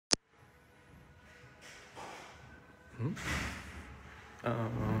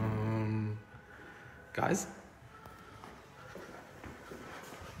Guys?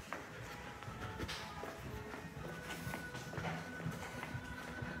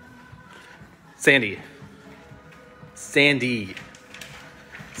 Sandy.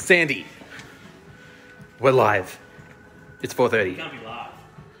 We're live. It's 4:30. You can't be live.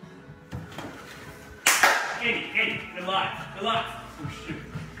 Andy, we're live. Oh, shoot.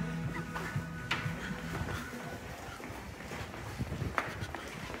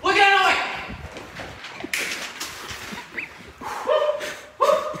 Look out!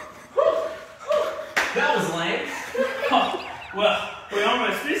 That was lame. Oh, well, we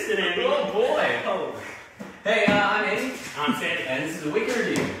almost missed it, Andy. Oh boy. Oh. Hey, I'm Andy. I'm Sandy. And this is a weekend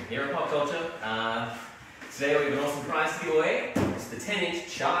review here at Popcultcha. Today we have an awesome prize to give away. It's the 10-inch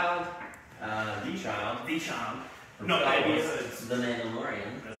child, the child. Not baby, it's the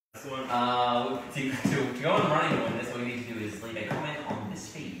Mandalorian. that's the one. To go on the running on this, what you need to do is leave a comment on this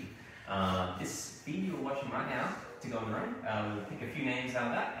feed. This feed you're watching right now, to go on the run. We'll pick a few names out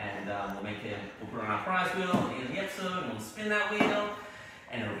of that, and we'll put it on our prize wheel at the end of the episode, and we'll spin that wheel,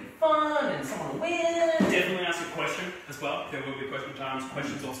 and it'll be fun, and someone will win. Definitely ask a question as well. There will be question times.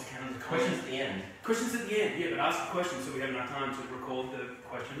 Questions also count as a Questions at the end. Questions at the end, yeah, but ask a question so we have enough time to record the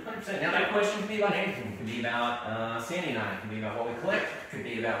question. 100%. Now that question can be about anything. It can be about Sandy and I. It can be about what we collect. It could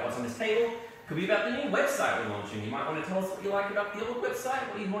be about what's on this table. It could be about the new website we're launching. You might want to tell us what you like about the old website,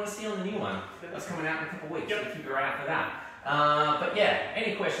 what you want to see on the new one. That's coming out in a couple of weeks. Yep. So keep your eye out for that. But yeah,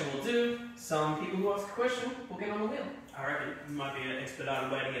 any question will do. Some people who ask a question will get on the wheel. I reckon it might be an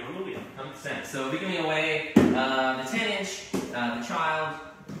expedited way to get on the wheel. 100%. So we'll be giving away the 10-inch, the child,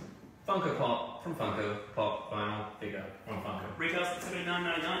 Funko Pop from Funko Pop vinyl figure from Funko. Retails at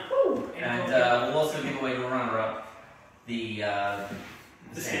 $79.99. Woo! And we'll also give away the runner-up, the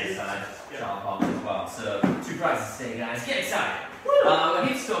standard size child pop as well. So 2 prizes today, guys. Get excited! We've got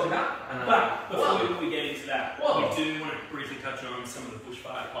heaps to talk about. But before we get into that, Whoa. we do want to briefly touch on some of the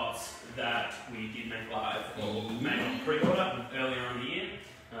bushfire pots that we did make live or made on pre-order earlier in the year.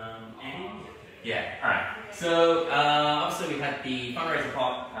 Andy? Yeah, alright. So, obviously we had the fundraiser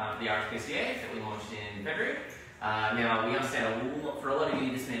pot, the RSPCA that we launched in February. Now, we understand for a lot of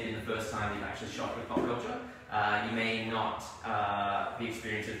you, this may have been the first time you've actually shopped with Popcultcha. You may not be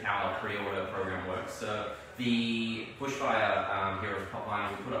experienced with how our pre-order program works. So, the Bushfire Heroes Pop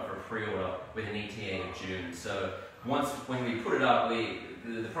Vinyl we put up for a pre-order with an ETA of June. So, when we put it up,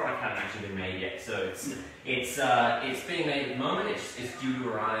 the product hadn't actually been made yet. So it's being made at the moment. It's due to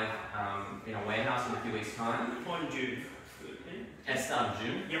arrive in a warehouse in a few weeks' time. Point of June. At the start of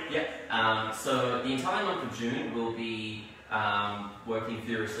June. Yep. So the entire month of June we'll be working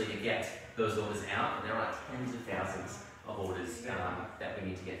furiously to get those orders out. And there are tens of thousands of orders that we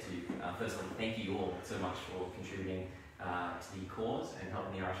need to get to. Firstly, thank you all so much for contributing to the cause and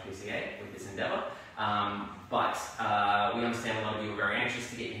helping the RSPCA with this endeavour. But we understand a lot of you are very anxious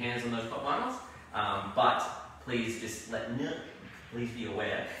to get your hands on those pop vinyls. But please just please be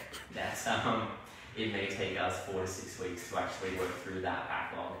aware that it may take us 4 to 6 weeks to actually work through that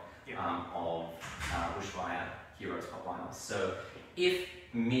backlog of Bushfire Heroes pop vinyls. So if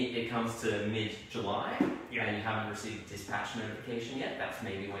it comes to mid-July and you haven't received a dispatch notification yet, that's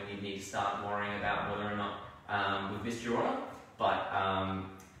maybe when you need to start worrying about whether or not we've missed your order. But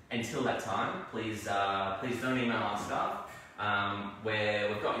until that time, please don't email our staff. Where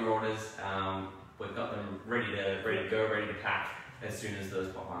we've got your orders, we've got them ready to go, ready to pack as soon as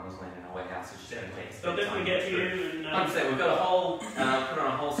those pop vinyls land in our warehouse. It's just going to take us a bit of time. They'll definitely get to you. Like I said, we've got a whole put on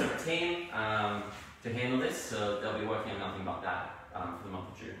a whole separate team to handle this, so they'll be working on nothing but that for the month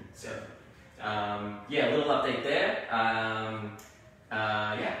of June. So yeah, a little update there.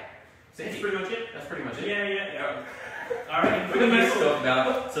 Yeah. That's pretty much it. That's pretty much it. Yeah. Alright, we're going to talk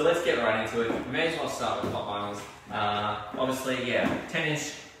about, so let's get right into it. We may as well start with pop vinyls. Obviously, yeah,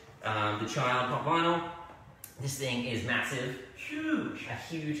 10-inch, the child pop vinyl. This thing is massive, huge,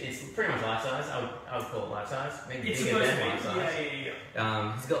 it's pretty much life size. I would call it life size, maybe bigger than life size.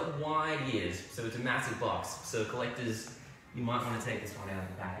 Yeah. It's got wide ears, so it's a massive box. So collectors, you might want to take this one out of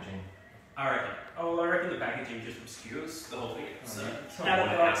the packaging. I reckon the packaging just obscures the whole thing. So, out of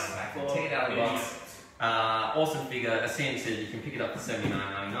the box. Take it out of the box. Awesome figure. As Sandy said, you can pick it up for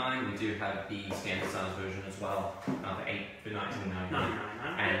 $79.99. We do have the standard size version as well for $19.99.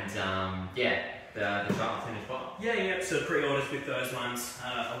 And yeah, the child 10-inch pop. Yeah. So pre-orders with those ones.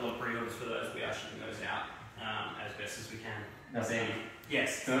 A lot of pre-orders for those. We are shipping those out as best as we can. Now, Sandy.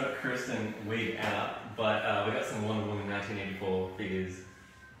 Yes. Don't Kristen wig out, but we got some Wonder Woman 1984 figures.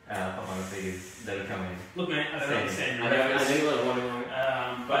 Pop vinyl figures that are coming. Look, man, I don't understand. I know you love Wonder Woman.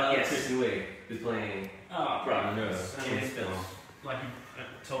 But Yes. Kristen Wiig, who's playing Brian Monroe in this film. Like you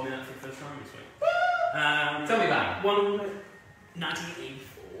told me that for the first time this week. Tell me about it. Wonder Woman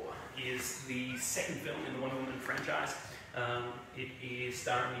 1984 is the second film in the Wonder Woman franchise. It is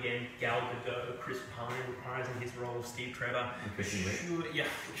starring again Gal Gadot, Chris Pine reprising his role of Steve Trevor. And Kristen Wiig. Yeah,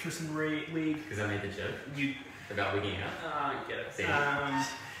 Kristen Wiig. Because I made the joke about wigging out. I get it.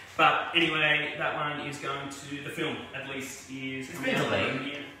 But anyway, that one is going to, the film at least is... It's been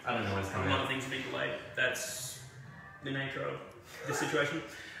delayed. I don't know what's coming out. A lot of things have been delayed. That's the nature of the situation.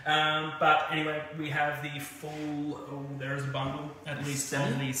 But anyway, we have the full, there is a bundle, at least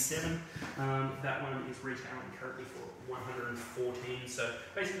 7 of these 7. That one is retailing currently for $114. So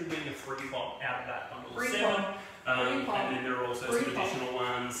basically getting a free pop out of that bundle of 7. And then there are also some additional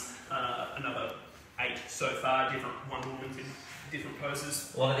ones, another 8 so far, different Wonder Woman in different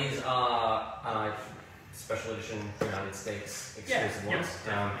poses. A lot of these are special edition United States exclusive ones.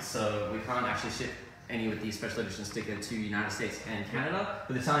 So we can't actually ship any with the special edition sticker to United States and Canada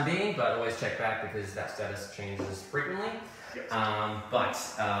for the time being, but always check back because that status changes frequently. Yeah,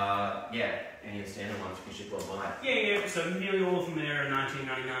 any of the standard ones you can ship worldwide. Yeah, so nearly all of them there are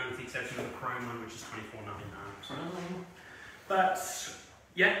 $19.99 with the exception of the Chrome one, which is $24.99. But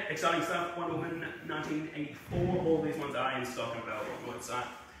yeah, exciting stuff. Wonder Woman 1984. All these ones are in stock and available on the website.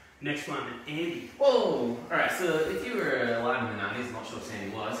 Next one, Andy. Whoa! Alright, so if you were alive in the 90s, I'm not sure if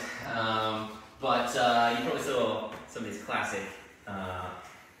Sandy was, but you probably saw some of these classic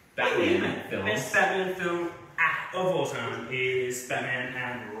Batman films. Best Batman film of all time is Batman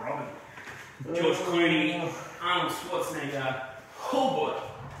and Robin. George Clooney, Arnold Schwarzenegger. Oh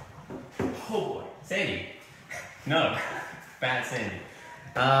boy. Sandy. No. Bad Sandy.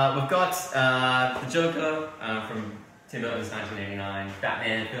 We've got the Joker from Tim Burton's 1989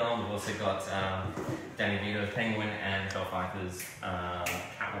 Batman film. We've also got Danny DeVito's Penguin and Michelle Pfeiffer's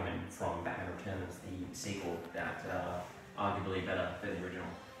Catwoman from Batman Returns, the sequel that arguably better than the original.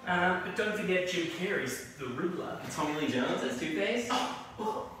 But don't forget Jim Carrey's The Riddler. Tommy Lee Jones as Two-Face. I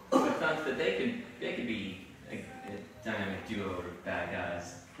thought that they could be a dynamic duo of bad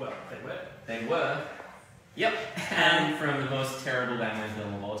guys. Well, they were. They were. Yep. And from the most terrible Batman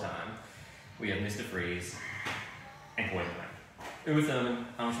film of all time, we have Mr. Freeze and Poison Ivy. Uma Thurman,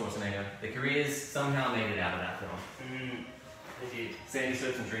 Arnold Schwarzenegger. The careers somehow made it out of that film. They did. Sandy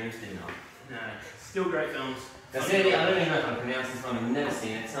Hopes and Dreams did not. No. Still great films. Now, Sandy, I don't even know if I pronounce this one. I've never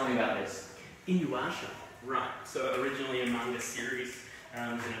seen it. Tell me about this. Inuyasha. Right. So originally a manga series,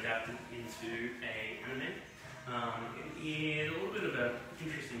 then adapted into an anime. A little bit of an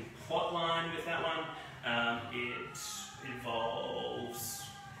interesting plot line with that one. It involves.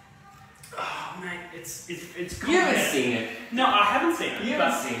 Oh man, it's complicated. You haven't seen it. No, I haven't seen it. You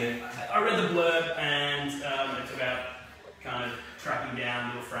haven't seen it. I read the blurb and it's about kind of tracking down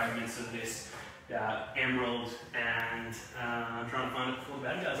little fragments of this emerald and trying to find it before the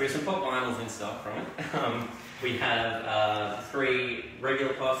bad guys. We have some pop vinyls in stock from it. We have 3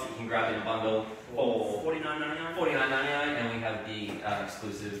 regular pops that you can grab in a bundle for $49.99. $49.99, and we have the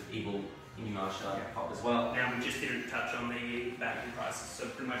exclusive Evil Inuyasha pop as well. Now we just didn't touch on the Batman prices, so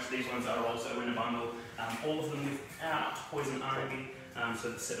pretty much these ones are also in a bundle. All of them without Poison Ivy, so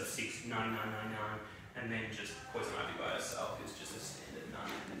the set of 6, $99.99, and then just Poison Ivy by itself is just a standard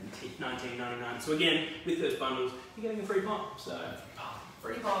 $19.99. So again, with those bundles, you're getting a free pop. So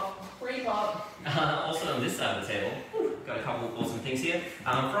free pop. Also on this side of the table, got a couple of awesome things here.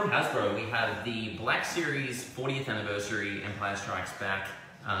 From Hasbro, we have the Black Series 40th Anniversary Empire Strikes Back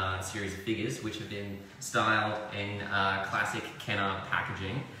series of figures, which have been styled in classic Kenner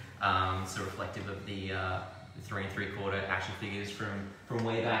packaging, so reflective of the 3 3/4 action figures from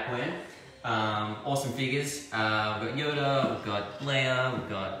way back when. Awesome figures. We've got Yoda, we've got Leia, we've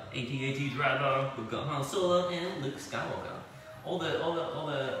got AT-AT Driver, we've got Han Solo, and Luke Skywalker. All the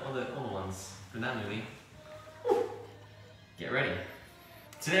ones from that movie. Get ready.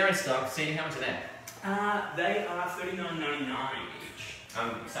 So they're in stock. Sandy, how much are they? They are $39.99 each.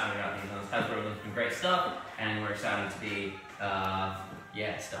 I'm excited about these ones. Hasbro has been great stuff, and we're excited to be,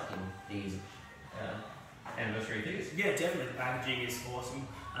 stocking these anniversary figures. Yeah, definitely. The packaging is awesome.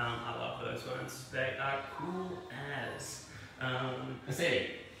 I love those ones. They are cool as.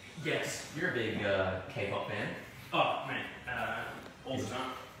 Sadie, yes, you're a big K-pop fan. Oh man, all the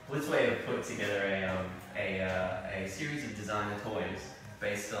time. Let's way to put together a series of designer toys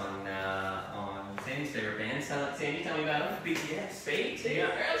based on Sandy's favorite band. Sandy, tell me about them. BTS.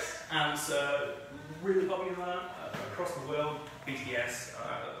 Yeah. So really popular across the world. BTS,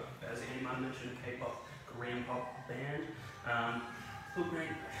 as Andy might mentioned, K-pop, Korean pop band. Look,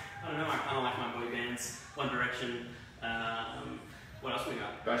 man, I don't know. I kind of like my boy bands. One Direction. What else we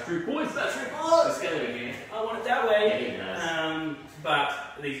got? Backstreet Boys. Backstreet Boys. Let's get it again. I want it that way. Yeah, nice. But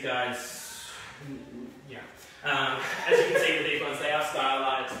these guys, yeah. As you can see with these ones, they are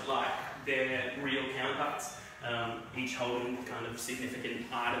stylized like their real counterparts, each holding kind of significant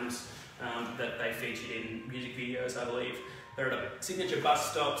items that they featured in music videos, I believe. They're at a signature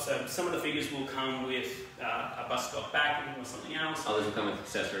bus stop, so some of the figures will come with a bus stop backing or something else. Others will come with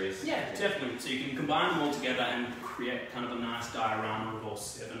accessories. Yeah, definitely. So you can combine them all together and create kind of a nice diorama of all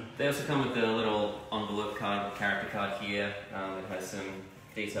 7. They also come with a little envelope card, character card here. It has some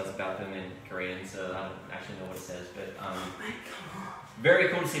details about them in Korean, so I don't actually know what it says, but very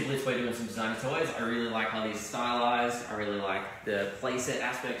cool to see Blitzway doing some designer toys. I really like how these are stylized. I really like the playset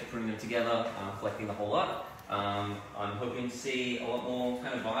aspect of putting them together, collecting the whole lot. I'm hoping to see a lot more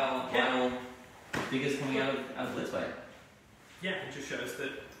kind of vinyl figures coming out of Blitzway. Yeah, it just shows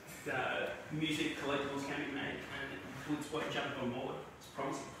that music collectibles can be made, and Blitzway jumped on board. It's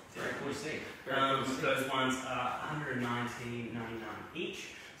promising. Very cool to see. Those ones are $119.99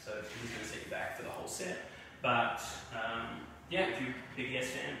 each, so he's going to set you back for the whole set. But yeah, if you're a big Yes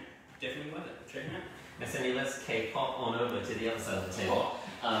fan, definitely worth it. Check it out. Now, Sandy, let's pop on over to the other side of the table.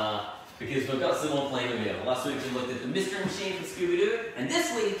 Because we've got some more Playmobil. Last week we looked at the Mystery Machine from Scooby-Doo, and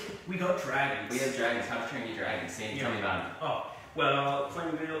this week we got dragons. We have dragons. How to Train Your Dragon. Sandy, tell me about it. Oh, well,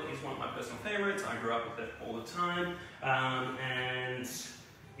 Playmobil is one of my personal favourites. I grew up with it all the time, and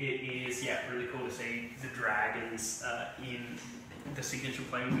it is really cool to see the dragons in the signature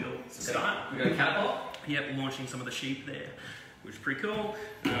Playmobil style. We got a catapult. Yep, launching some of the sheep there, which is pretty cool.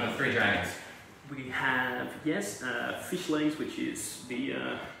 3 dragons. We have, Fishlings, which is the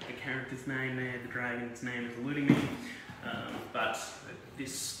character's name there. The dragon's name is eluding me. But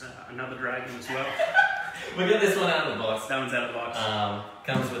this, another dragon as well. We got this one out of the box. That one's out of the box.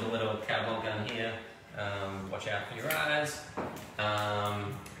 Comes with a little catapult gun here. Watch out for your eyes.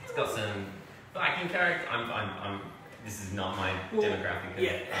 It's got some Viking character. This is not my demographic of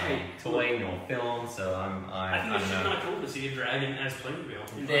toy nor film, so I think it's kind of cool to see a dragon as Playmobil.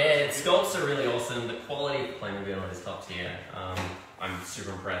 The sculpts are really awesome. The quality of Playmobil is top tier. I'm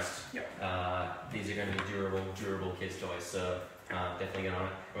super impressed. Yep. These are going to be durable kids' toys, so definitely get on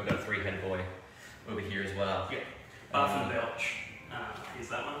it. We've got a 3-head boy over here as well. Yeah. Buff and Belch. Here's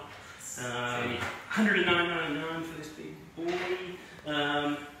that one. $109.99 for this big boy.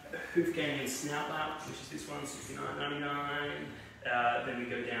 Hoof Gang and Snout Lap, which is this one, $69.99. Then we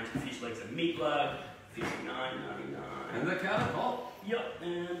go down to Fish Legs and Meat Blood, $59.99. And the catapult. Yep,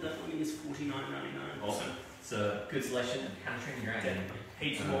 and that one is $49.99. Awesome. It's a good selection of How to Train Your Dragon.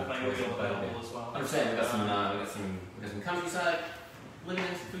 Heaps more Playmobil available as well. 100%. We've got some countryside living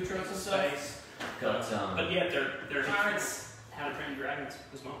in some food trucks and stuff. But yeah, there's How to Train Dragons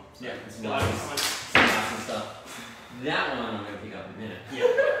as well. So yeah, it's awesome stuff. That one I'm going to pick up in a minute. Yeah,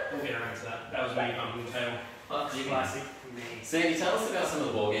 we'll get around to that. That was me bumping the tail. Classic. Sandy, tell us about some of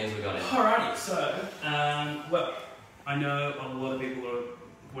the board games we got in. Alrighty, so, well, I know a lot of people are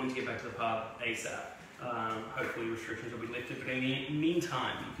wanting to get back to the pub ASAP. Hopefully restrictions will be lifted, but in the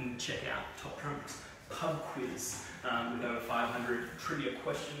meantime, you can check out Top Trunk's Pub Quiz with over 500 trivia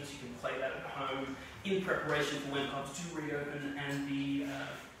questions. You can play that at home in preparation for when pubs do reopen and the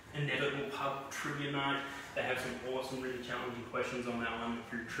inevitable pub trivia night. They have some awesome, really challenging questions on that one.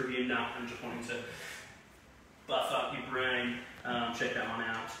 If you're trivia nut and just wanting to buff up your brain, check that one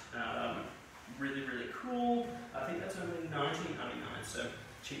out. Really, really cool. I think that's only $19.99, so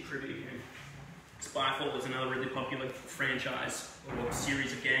cheap trivia game. Spyfall is another really popular franchise or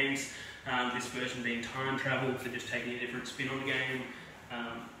series of games. This version being time travel, so just taking a different spin on the game.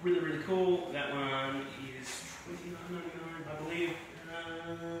 Really, really cool. That one is $29.99, I believe.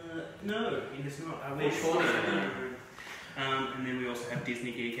 No, it is not. I wish. And then we also have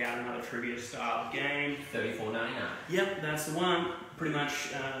Disney Geek Out, another trivia style game. $34.99. Yep, that's the one. Pretty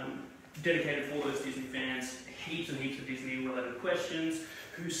much dedicated for those Disney fans. Heaps and heaps of Disney related questions.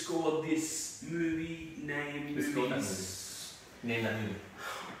 Who scored this movie? Name Who scored that movie? Name that movie.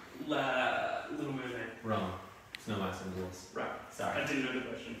 Little Mermaid. Wrong. Snow White and the Wolves. Right. Sorry. I didn't know the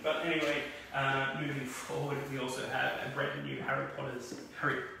question. But anyway, moving forward, we also have a brand new Harry Potter's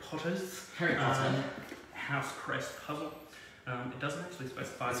House Crest puzzle. It doesn't actually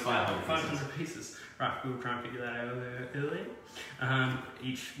specify 500 pieces. Right, we will try and figure that out earlier.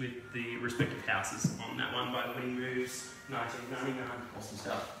 Each with the respective houses on that one by winning moves. $19.99. Awesome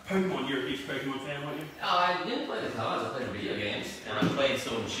stuff. Pokemon, you're a huge Pokemon fan, weren't you? I didn't play the cards, I played the video games. And I played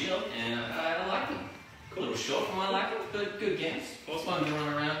Sword and Shield, and I like them. Cool. A little short for my liking, but good games. It's fun to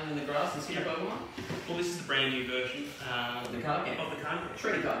run around in the grass and see your Pokemon. Well, this is the brand new version the card game. of the card game.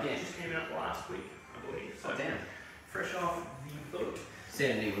 Trading card game. It just came out last week, I believe. So oh, damn. fresh off the boat.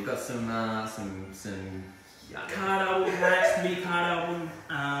 Sandy, we've got some Card album packs, mini card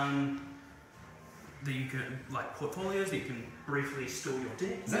album. That you can, like portfolios that you can briefly store your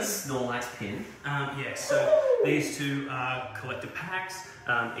decks. Is that Snorlax pin? Yeah, so these two are collector packs,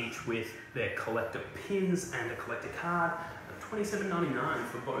 each with their collector pins and a collector card. $27.99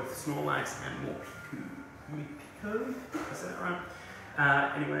 for both Snorlax and Morpeko. Is that right?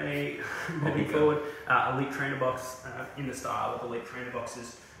 Anyway, moving forward, Elite Trainer box in the style of Elite Trainer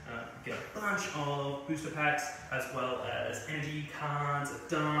boxes. Get a bunch of booster packs as well as energy cards, a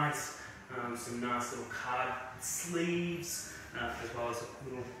dice. Some nice little card sleeves, as well as a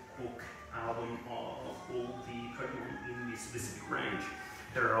little book album of all the Pokemon in this specific range.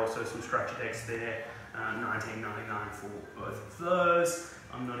 There are also some structure decks there, $19.99 for both of those.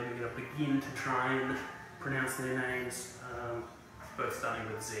 I'm not even going to begin to try and pronounce their names, both starting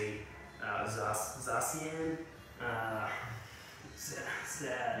with Z. Zacian.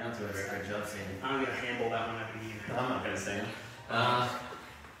 You're not doing a very good job, Sandy. I'm going to handle that one over to you. I'm not going to say it.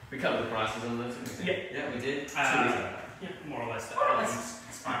 We covered the prices on those. Yeah. Yeah, we did. Yeah, more or less.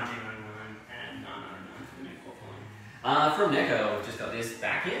 It's $19.99 and $9.99 for the new portfolio. From Neko, we've just got this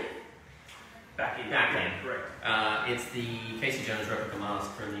back in. Back in. Correct. It's the Casey Jones replica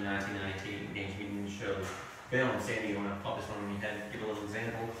mask from the 1919 Games Meeting Show film. Sandy, you want to pop this one on your head, give a little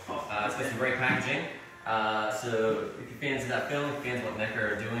example? It's got some great packaging. So if you're fans of that film, if you're fans of what Neko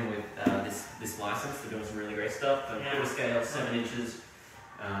are doing with this license, they're doing some really great stuff. The quarter scale, 7 inches.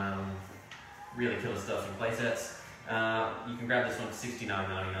 Really killer stuff in playsets. You can grab this one for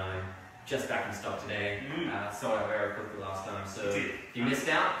 $69.99. Just back in stock today. So I wear it the last time. So if you missed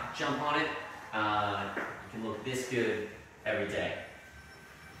out, jump on it. You can look this good every day.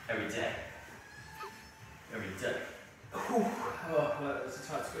 Every day. Every day. Oh, that was a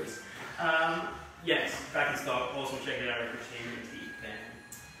tight squeeze. Yes, back in stock. Also check it out at Christian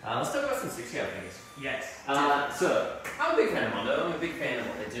and let's talk about some 6-scale things. Yes. So, I'm a big fan of Mondo. I'm a big fan of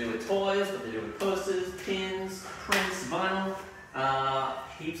what they do with toys, what they do with posters, pins, prints, vinyl.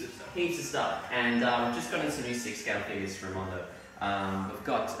 Heaps of stuff. Heaps of stuff. And we've just got into some new 6-scale figures from Mondo. We've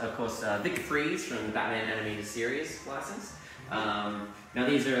got, of course, Victor Freeze from the Batman Animated Series license. Now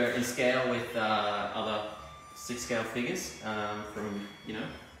these are in scale with other 6-scale figures from,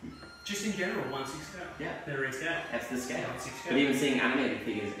 Just in general, 1/6 scale. Yeah. They're in scale. That's the scale. 1/6 scale. But even seeing animated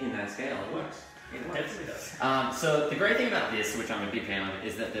figures in that scale, it works. It works. Definitely does. So the great thing about this, which I'm a big fan of,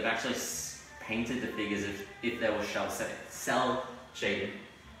 is that they've actually painted the figures if they were cell shaded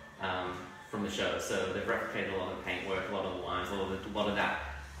from the show. So they've replicated a lot of the paintwork, a lot of the lines, a lot of that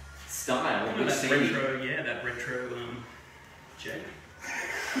style. That retro, that retro shape.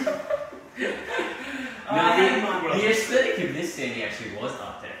 The aesthetic of this Sandy actually was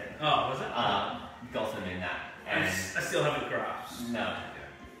Art Deco. Oh, was it? Gotham in that. And I still haven't grasped. No. Yeah.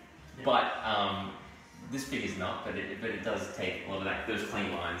 But this figure's not, but it does take a lot of those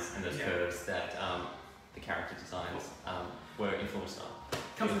clean lines and those curves that the character designs were influenced on.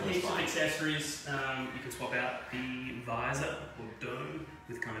 Comes with heaps of accessories. You can swap out the visor or dome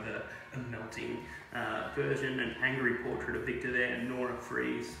with kind of a melting version, an angry portrait of Victor there, and Nora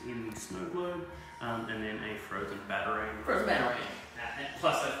Freeze in the snow globe, and then a frozen batarang. Frozen batarang.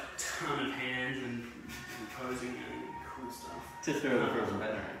 Plus a ton of hands and posing and cool stuff. To throw the frozen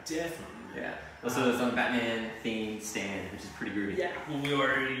batarang. Definitely. Yeah. Also, there's a Batman themed stand, which is pretty groovy. Yeah. Well, we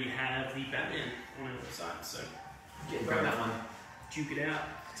already have the Batman on our website, so grab that one. Duke it out.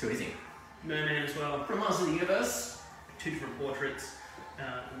 Too easy. Merman as well. From Masters of the Universe. 2 different portraits.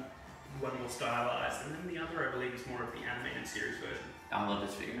 One more stylized, and then the other, I believe, is more of the animated series version. I love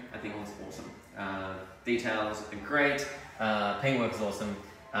this figure. I think it looks awesome. Details are great. Paintwork is awesome.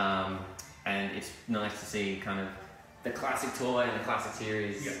 And it's nice to see kind of the classic toy and the classic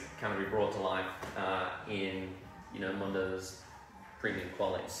series kind of be brought to life in Mondo's premium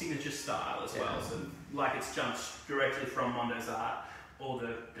quality. Signature style as well, so like it's jumped directly from Mondo's art or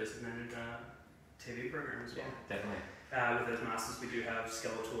the designated TV program as well. Yeah, definitely. With those masters, we do have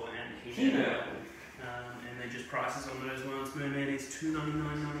Skeletor and He-Man, and then just prices on those ones. Merman is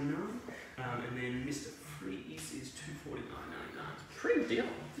 $299.99, and then Mr. Freeze is $249.99. Pretty good deal.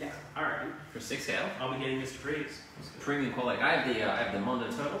 Yeah, alright. For 6-scale. I'll be getting Mr. Freeze. Premium quality. I have the Mondo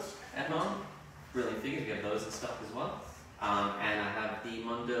Turtles at home. Brilliant figures. We have those in stock as well. And I have the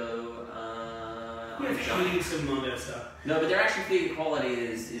Mondo. We have heaps of Mondo stuff. No, but their actual figure quality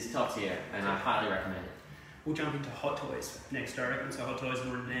is top tier, and I highly recommend it. we'll jump into Hot Toys next, I reckon. So Hot Toys are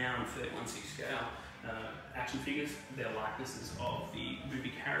renowned 31/6 scale action figures. They're likenesses of the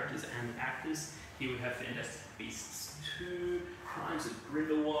movie characters and actors. Here we have Fantastic Beasts 2, Crimes of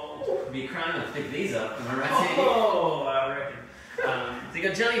Grindelwald. It'd be a crime to pick these up, am I right, Sandy? Oh, I reckon. So you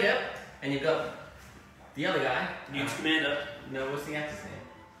got Johnny Depp, and you've got the other guy. Newt Scamander. No, what's the actor's name?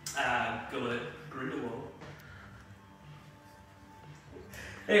 Grindelwald.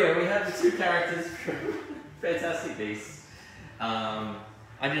 Anyway, we have the two characters from Fantastic Beasts.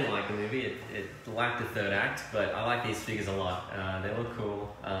 I didn't like the movie, it lacked the third act, but I like these figures a lot. They look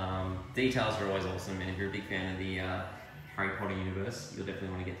cool. Details are always awesome, and if you're a big fan of the Harry Potter universe, you'll definitely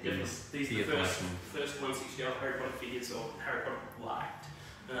want to get these. These are the first 1/6 scale Harry Potter figures, or Harry Potter liked.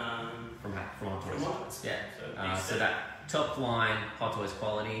 From Hot Toys. From Hot Toys. Yeah. So that top line Hot Toys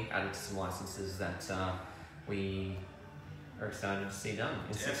quality added to some licenses that we are excited to see done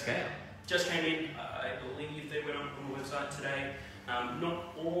in 6 scale. Just came in, I believe they went on the website today.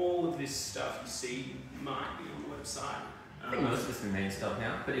 Not all of this stuff you see might be on the website. I think most of it's been made in stock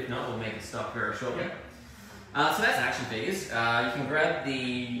now, but if not, we'll make it stock very shortly. So that's action figures. You can grab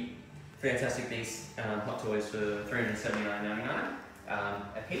the Fantastic Beasts Hot Toys for $379.99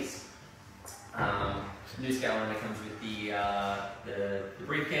 a piece. New scale one that comes with the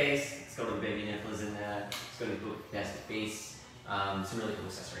briefcase. It's got all the baby nipples in there. It's got a book, Fantastic Beasts. Some really cool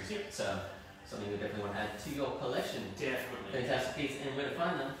accessories. So something you definitely want to add to your collection. Definitely. Fantastic Beasts, and where to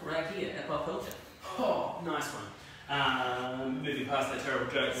find them? Right here at Popcultcha. Oh, nice one. Moving past that terrible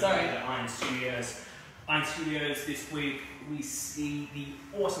joke. Sorry. Iron Studios. Iron Studios this week we see the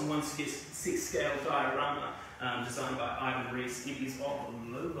awesome 1/6 scale diorama designed by Ivan Reese. It is of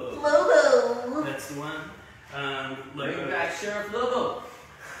Lobo. Lobo! That's the one. Bring Lobo. back Sheriff Lobo!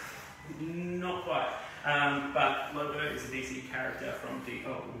 Not quite. But Lobo is a DC character from the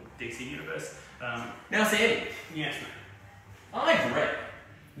DC universe. Now, Sandy, Yes, mate. I've read,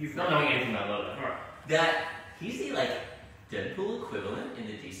 You've not knowing anything about Lobo, Alright. that he's the Deadpool equivalent in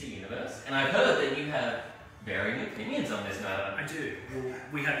the DC universe, and I've heard that you have varying opinions on this matter. I do. Well,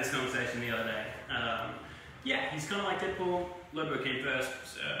 we had this conversation the other day. Yeah, he's kind of like Deadpool. Lobo came first.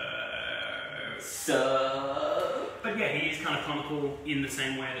 But yeah, he is kind of comical in the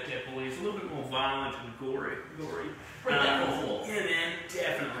same way that Deadpool is. A little bit more violent and gory. Bring that forth. Yeah, man,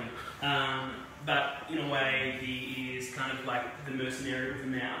 definitely. But in a way, he is kind of like the mercenary with a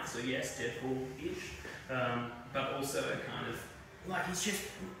mouth. So yes, Deadpool-ish. But also kind of like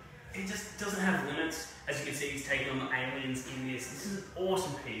he just doesn't have limits. As you can see, he's taking on the aliens in this. This is an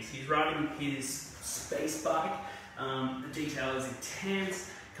awesome piece. He's riding his space bike. The detail is intense.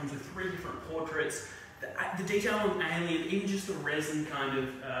 Comes with 3 different portraits. The detail on the alien, even just the resin kind of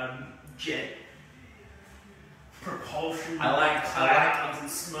jet propulsion. I like clouds and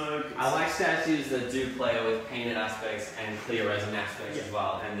smoke. I like statues that do play with painted aspects and clear resin aspects as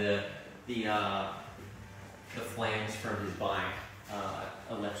well, and the flames from his bike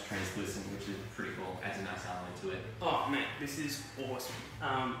are left translucent, which is pretty cool. Adds a nice element to it. Oh man, this is awesome.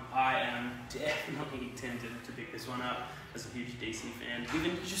 I am definitely tempted to pick this one up as a huge DC fan.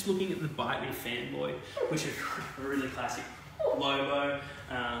 Even just looking at the Bite Me Fanboy, which is a really classic Lobo.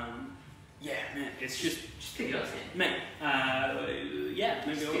 Yeah, man, it's just Pick it up, man. Yeah,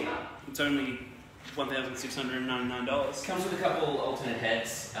 maybe it's only $1,699. Comes with a couple alternate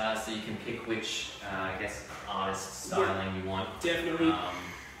heads, so you can pick which, I guess, artist styling you want. Definitely.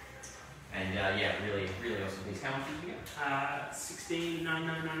 And yeah, really awesome piece. How much did you get?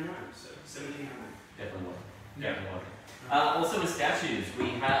 $16,999, so $1,700. Definitely worth it. Yeah. Definitely worth it. Also with statues, we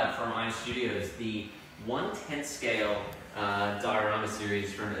have from Iron Studios the 1/10 scale diorama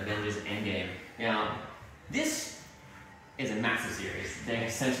series from Avengers Endgame. Now, this is a massive series. They're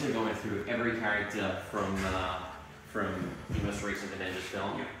essentially going through every character from the most recent Avengers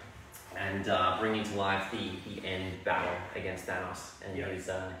film, and bringing to life the end battle against Thanos and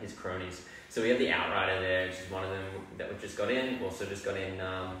his cronies. So we have the Outrider there, which is one of them that we've just got in. We've also just got in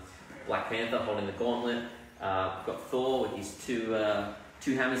Black Panther holding the gauntlet. We've got Thor with his two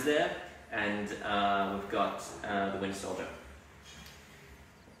hammers there, and we've got the Winter Soldier.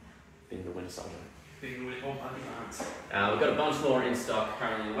 Being the Winter Soldier. We've got a bunch more in stock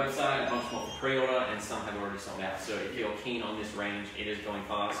currently on the website, a bunch more for pre-order, and some have already sold out. So if you're keen on this range, it is going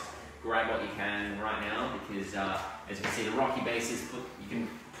fast. Grab what you can right now, because as you can see, the Rocky bases, you can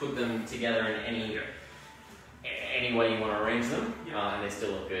put them together in any way you want to arrange them, and they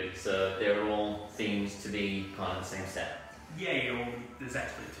still look good. So they're all themed to be kind of the same set. Yeah, there's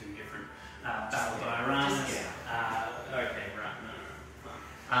actually 2 different battle dioramas. Okay, right.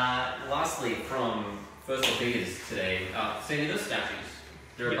 No. Lastly, from First Figures today, Sandy, those statues,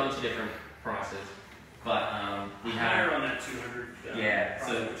 there are a bunch of different prices. But we higher have on that 200. yeah, price.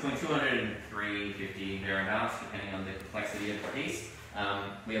 so between 200 and 350 thereabouts, depending on the complexity of the piece.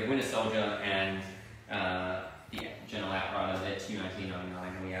 We have Winter Soldier and the General Outrider, they're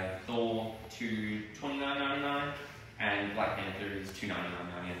 $219.99. We have Thor $229.99, and Black Panther is $299.99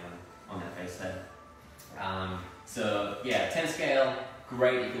 on that base set. So yeah, 10 scale,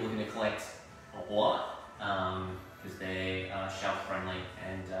 great if you're looking to collect a lot, because they are shelf friendly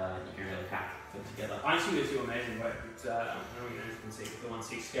and you can really pack them together. I think they do amazing work. I don't know if you can see the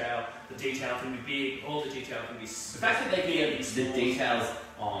 1/6 scale. The detail can be big. All the detail can be. The fact that they can get the details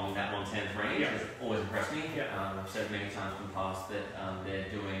on that 1/10 range has always impressed me. Yeah. I've said many times in the past that they're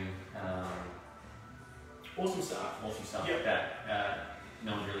doing awesome stuff. awesome stuff Yep. that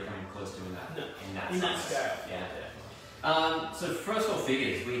no one's really coming close to in that In that size. scale. Yeah. So first of all,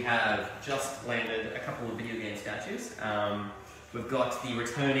 figures, we have just landed a couple of video game statues. We've got the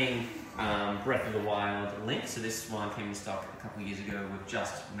returning Breath of the Wild Link. So this one came in stock a couple of years ago. We've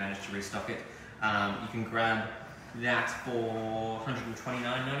just managed to restock it. You can grab that for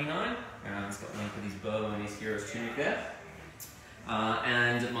 $129.99. It's got Link with his bow and his hero's tunic there.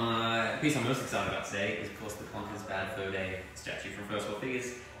 And my piece I'm most excited about today is, of course, the Conkers Bad Fur Day statue from First World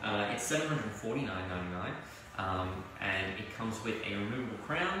Figures. It's $749.99, and it comes with a removable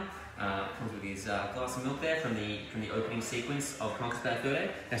crown. It comes with his glass of milk there from the opening sequence of Conkers Bad Fur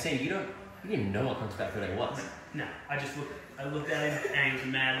Day. Now, Sam, you didn't even know what Conkers Bad Fur Day was. No, I looked at him and he was a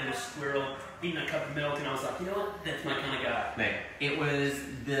mad little squirrel eating a cup of milk, and I was like, you know what? That's my kind of guy. Mate, it was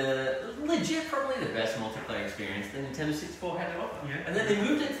probably the best multiplayer experience the Nintendo 64 had to offer. Yeah. And then they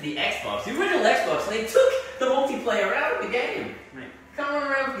moved it to the Xbox, the original Xbox, and they took the multiplayer out of the game. Mate, Come on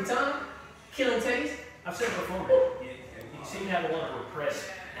around with your tongue, killing titties. I've said it before, man. You seem to have a lot of repressed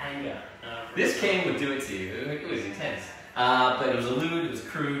anger. This game would do it to you. It was intense. But it was a lewd, it was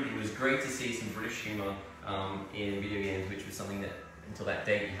crude, it was great to see some British humour in video games, which was something that, until that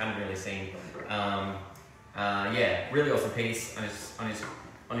date, you hadn't really seen. Yeah, really awesome piece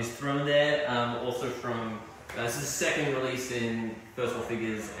on his throne there. Also from, this is the second release in First World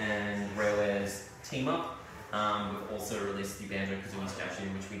Figures and Rareware's Team Up. We've also released the Banjo-Kazooie statue,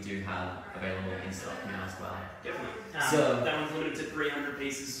 which we do have available in stock now as well. Definitely. So that one's limited to 300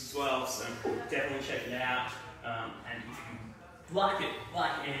 pieces as well, so definitely check it out. And if you like it,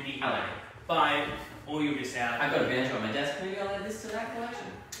 like Andy, I like it. buy it, or you'll miss out. I've got a banjo on my desk. Maybe I'll add this to that collection.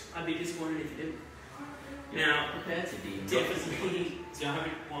 I'd be disappointed if you didn't. You're Now, prepared to be. definitely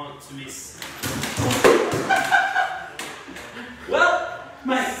don't want to miss. Well,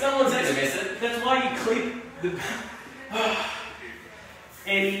 Mate, someone's going to miss it. that's why you clip the.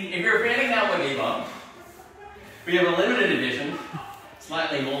 Andy, If you're a fan of Cowboy Bebop, we have a limited edition,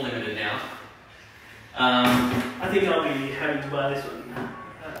 slightly more limited now. I think I'll be having to buy this one.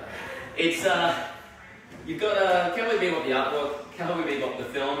 It's you've got Cowboy Bebop the artwork, Cowboy Bebop the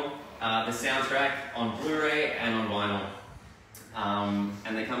film, the soundtrack on Blu-ray and on vinyl,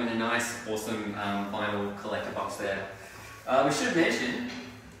 and they come in a nice, awesome vinyl collector box there. We should mention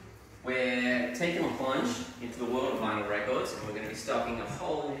we're taking a plunge into the world of vinyl records, and we're going to be stocking a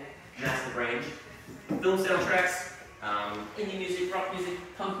whole massive range: film soundtracks, indie music, rock music,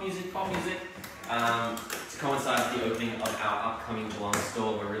 punk music, pop music. To coincide with the opening of our upcoming Geelong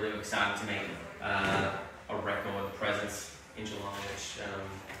store, we're really excited to make a record presence in Geelong, which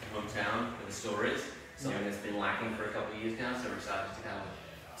hometown where the store is. Something that's been lacking for a couple of years now, so we're excited to kind of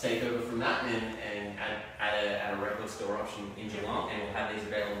take over from that and add a record store option in Geelong, and we'll have these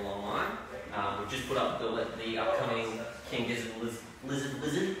available online. We've just put up the upcoming King Gizzard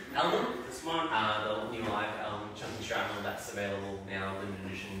Lizard album. This one. The new live album, Chunky Shrapnel, that's available now, limited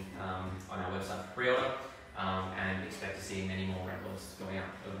edition, on our website for pre-order, and expect to see many more records going out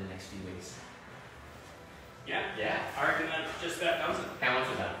over the next few weeks. Yeah, Yeah. I reckon that just about does it. How much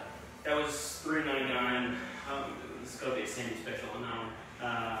was that? That was $3.99. It's got to be a semi-special on that one.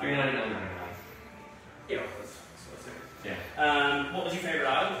 $3.99. Yeah, that's what I said. Yeah. What was your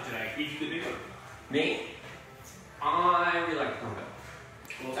favourite item today? If you could pick one. Me? I really like Congo.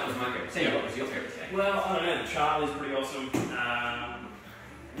 Well, that was my favorite. Sam, what was your favorite today? Well, I don't know. The Charlie's pretty awesome.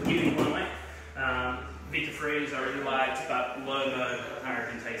 We're giving one away. Victor Freeze I really liked, but Lobo, I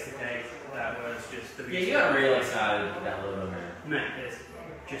reckon, takes the cake. That was just the Yeah, you got really excited about that Lobo, man. No, it's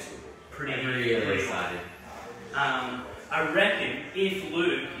just pretty Really excited. I reckon if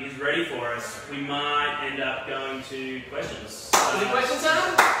Luke is ready for us, we might end up going to questions. Is it question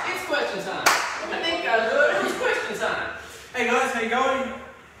time? It's question time. I think I heard it was question time. Hey guys, how you going?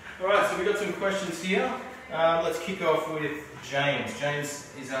 Alright, so we've got some questions here. Let's kick off with James.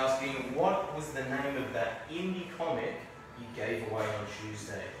 James is asking, what was the name of that indie comic you gave away on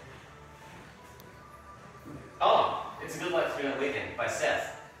Tuesday? Oh, It's a Good Life to Do on the Weekend by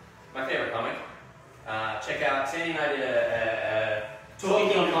Seth. My favourite comic. Check out, Sandy and I did a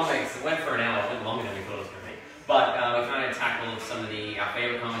talking comics. It went for an hour, it went longer than we thought it was going to be. But we kind of tackled some of our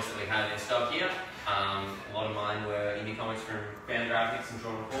favourite comics that we have in stock here. A lot of mine were indie comics from Fan Graphics and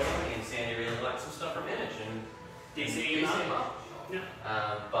Drawn Quarterly, and Sandy really liked some stuff from Image and DC. Yeah.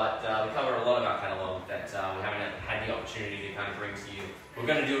 But we cover a lot of our catalogue that we haven't had the opportunity to kind of bring to you. We're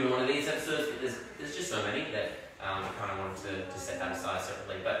going to do it in one of these episodes, but there's just so many that we kind of wanted to set that aside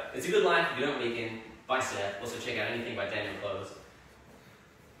separately. But It's a Good Life, Do It Weekend by Seth. Also check out anything by Daniel Close.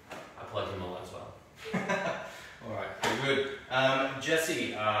 I plug him a lot as well. Alright, very good.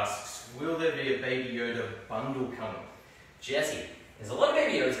 Jesse asks, will there be a Baby Yoda bundle coming? Jesse, there's a lot of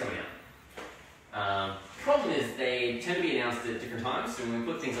Baby Yodas coming out. Problem is they tend to be announced at different times, so when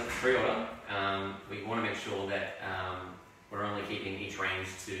we put things up for pre-order, we want to make sure that we're only keeping each range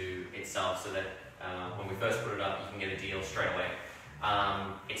to itself so that when we first put it up, you can get a deal straight away.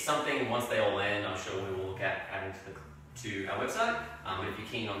 It's something, once they all land, I'm sure we will look at adding to our website. But if you're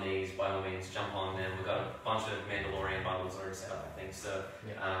keen on these, by all means, jump on them. We've got a bunch of Mandalorian bundles already set up, I think. So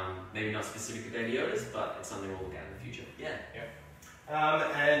maybe not specific to Baby Yodas, but it's something we'll look at in the future. Yeah.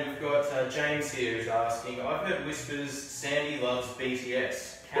 And we've got James here who's asking, I've heard whispers Sandy loves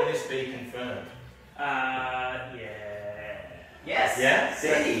BTS. Can this be confirmed? Yeah. Yes. Yeah?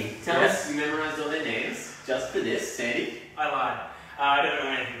 Sandy, tell us you memorized all their names just for this, Sandy. I lied. I don't know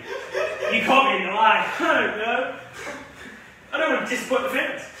anything. You caught me in the lie. I don't know. I don't want to disappoint the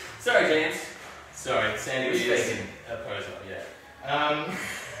fans. Sorry, James. Sorry, Sandy Who's is speaking? a poser, yeah.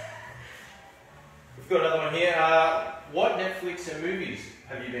 We've got another one here. What Netflix and movies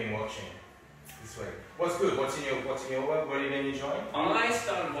have you been watching this week? What's good? What's in your work? What have you been enjoying? I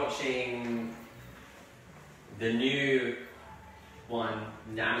started watching the new one,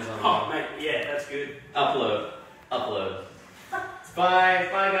 the Amazon Oh, one. mate, yeah, that's good. Upload. It's by a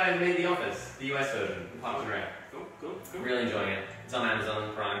guy who made The Office, the US version, Parks and Rec. Cool. Really enjoying it. It's on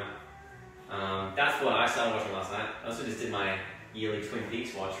Amazon Prime. That's what I started watching last night. I also just did my yearly Twin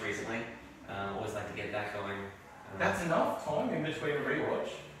Peaks watch recently. Always like to get that going. That's enough time in between a rewatch.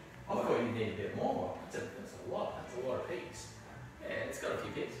 I thought you need a bit more. That's a lot. That's a lot of peaks. Yeah, it's got a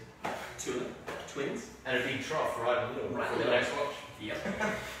few peaks. Two of them. Twins. And a big trough right in the middle Right for in the the middle. next watch. Yep.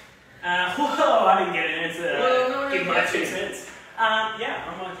 Whoa, I didn't get an answer. Well, no, Give my yeah. 2 cents. Yeah,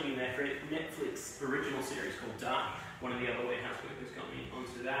 I'm watching a Netflix original series called Dark. One of the other warehouse workers got me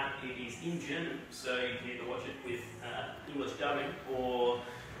onto that. It is in German, so you can either watch it with English dubbing or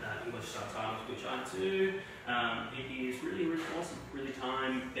English subtitles, which I do. It is really, really awesome. Really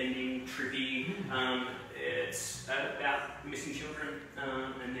time-bending, trippy. It's about missing children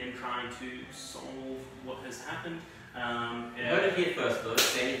and then trying to solve what has happened. You heard it here first, though.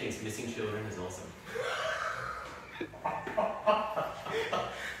 Sandy thinks missing children is awesome.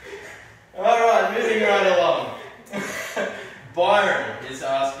 Alright, moving right along. Byron is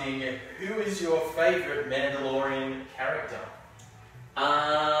asking, who is your favourite Mandalorian character?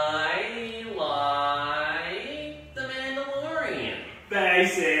 I like the Mandalorian.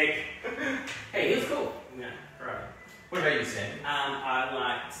 Basic. Hey, he was cool. Yeah, right. What about you, Sandy? I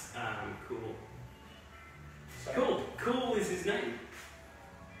liked Cool. Cool is his name.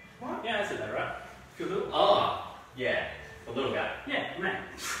 What? Yeah, I said that right. Cool. Oh, yeah. The little guy. Yeah, man.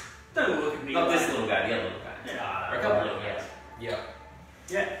 Don't look at me. Not like this little guy, the other little guy. Yeah, Or a couple of little guys. Yep.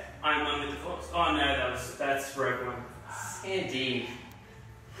 yeah. I'm one with the force. Oh no, that's Rogue One. Sandy.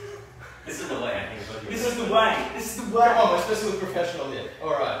 This is the way I think. This is the way. This is the way. Come on, we're supposed to look professional here.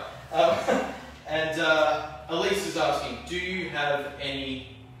 Alright. And Elise is asking, do you have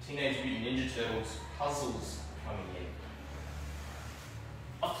any Teenage Mutant Ninja Turtles puzzles coming in?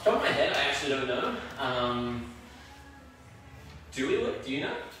 Off the top of my head, I actually don't know. Do we look? Do you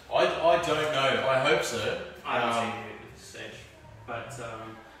know? I don't know. I hope so. I haven't seen it at this stage, but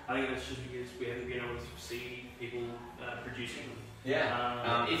I think that's just because we haven't been able to see people producing them.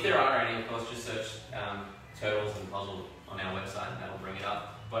 Yeah. If there are any, of course, just search Turtles and Puzzle on our website, and that'll bring it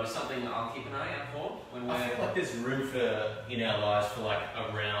up. But it's something I'll keep an eye out for when we're. I feel like there's room in our lives for like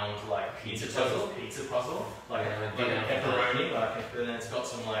a round Pizza puzzle? Pizza puzzle, like Yeah, a pepperoni, and then it's got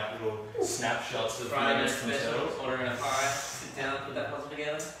some like little snapshots of Friday night some special, turtles. ordering a pie, sit down, put that puzzle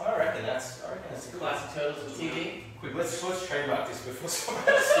together. I reckon that's That's good. classic Turtles of TV. Quick, let's trademark this before someone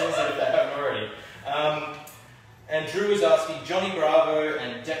else steals it if they haven't already. And Drew is asking, Johnny Bravo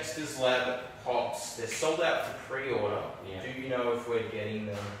and Dexter's Lab Pops. They're sold out for pre-order. Yeah. Do you know if we're getting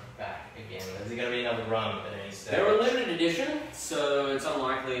them back again? Is there going to be another run at any stage? They're a limited edition, so it's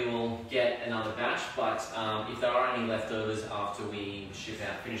unlikely we'll get another batch, but if there are any leftovers after we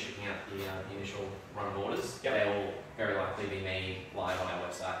finish shipping out the initial run of orders, they will very likely be made live on our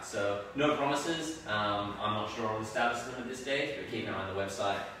website. So no promises. I'm not sure on the status of them at this stage, but keep an eye on the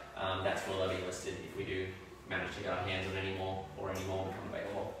website. That's where they'll be listed if we do manage to get our hands on any more become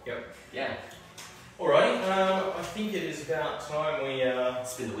available. Yep. Yeah. Alrighty, I think it is about time we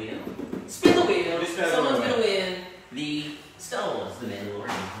Spin the wheel. Spin the wheel. Spin Someone's the wheel. going to win the Star Wars, the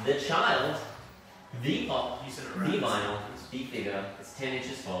Mandalorian, the Child, the pop, You said it the right. vinyl, the figure. It's 10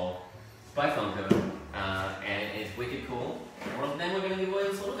 inches tall. It's by Funko, and it's wicked cool. And then we're going to give away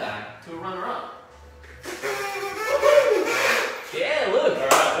this little guy to a runner-up. Yeah, look.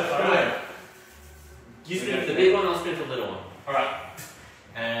 Alright. You spin for the big one, I'll spin for the little one. Alright.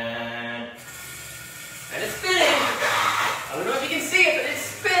 And And it's spinning! I don't know if you can see it, but it's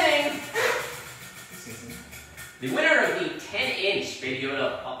spinning! The winner of the 10-inch Baby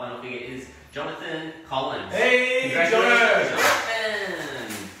Yoda pop vinyl figure is Jonathan Collins. hey, Congratulations, Jonathan!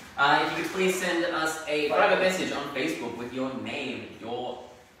 Jonathan! If you could please send us a private message on Facebook with your name, your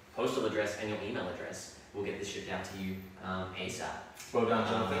postal address, and your email address. We'll get this shipped out to you ASAP. Well done,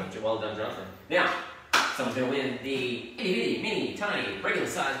 Jonathan. Well done, Jonathan. Now, someone's going to win the itty-bitty, mini, tiny,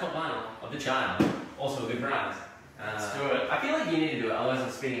 regular-sized pop vinyl of the Child. Also a good prize. Let's do it. I feel like you need to do it, otherwise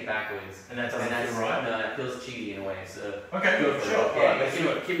I'm spinning it backwards. And that doesn't feel right? No, it feels cheaty in a way, so... Okay, go for sure. it. Alright, Yeah, let's do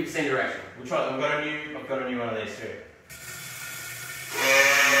it. keep it the same direction. We'll try it. I've got a new one of these too.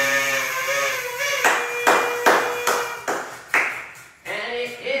 And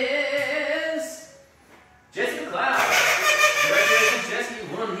it is... Jesse McLeod. Congratulations, Jesse.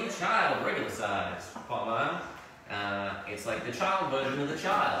 You won the Child, regular size pop vinyl. It's like the Child version of the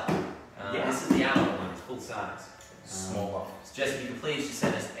Child. This is the adult one, it's full size. Smaller. Jesse, if you could please just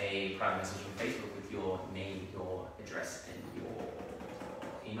send us a private message on Facebook with your name, your address, and your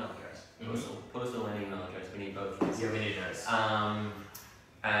email address. Postal and email address. We need both. Yeah, we need those.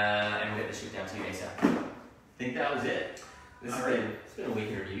 And we'll get this shipped out to you ASAP. I think that was it. It's been a week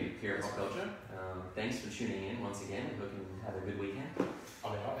in review here at Popcultcha. Thanks for tuning in once again. I hope you have a good weekend. I mean,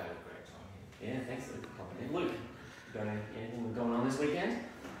 I've had a great time here. Yeah, thanks Luke for coming in. Luke, you got anything going on this weekend?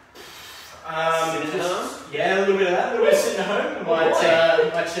 Sitting at home? Yeah, a little bit of that. A little bit of sitting at home.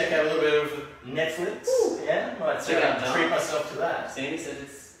 Might check out a little bit of Netflix. Yeah, might Check out treat myself to that. Sandy said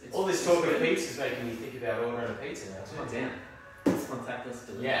it's All this talk of pizza is making me think about ordering a pizza now Oh, too. damn. It's contactless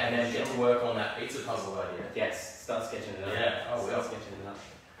delivery. Yeah, and then get to work on that pizza puzzle idea. Yes, start sketching it up. Yeah, oh, Start well. sketching it up.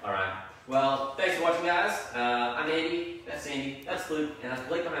 Alright. Well, thanks for watching, guys. I'm Andy, that's Sandy, that's Luke, and that's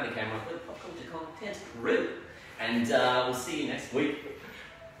Blake behind the camera for the Popcultcha Content Crew. And we'll see you next week.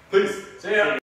 Peace. See ya.